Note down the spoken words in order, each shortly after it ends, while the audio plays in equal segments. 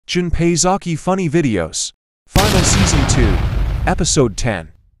Junpeizaki Funny Videos. Final Season 2, Episode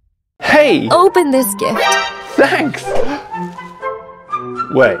 10. Hey! Open this gift. Thanks!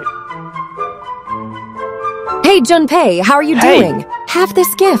 Wait. Hey, Junpei, how are you Hey. doing? Have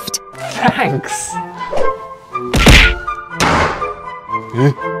this gift. Thanks!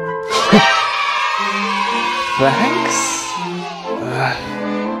 Thanks?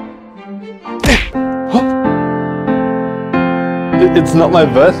 It's not my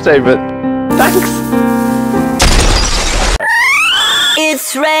birthday, but thanks!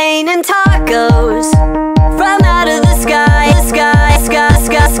 It's raining tacos from out of the sky.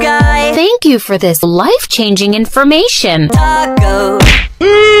 Thank you for this life-changing information. Taco.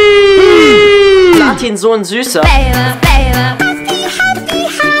 Martin, so ein Süßer.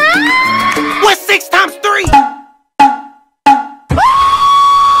 What's 6 times 3?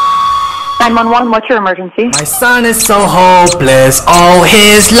 911, what's your emergency? My son is so hopeless all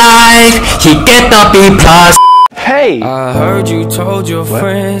his life. He get the B+. Hey! I heard you told your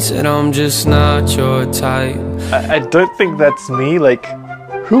friends that I'm just not your type. I don't think that's me, like,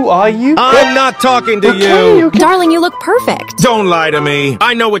 who are you? I'm not talking to Okay, you. okay. Darling, you look perfect. Don't lie to me.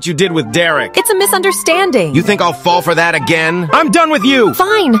 I know what you did with Derek. It's a misunderstanding. You think I'll fall for that again? I'm done with you.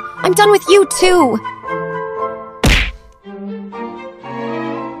 Fine. I'm done with you, too.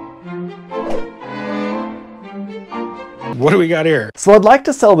 What do we got here? So I'd like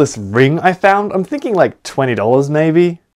to sell this ring I found. I'm thinking like $20 maybe.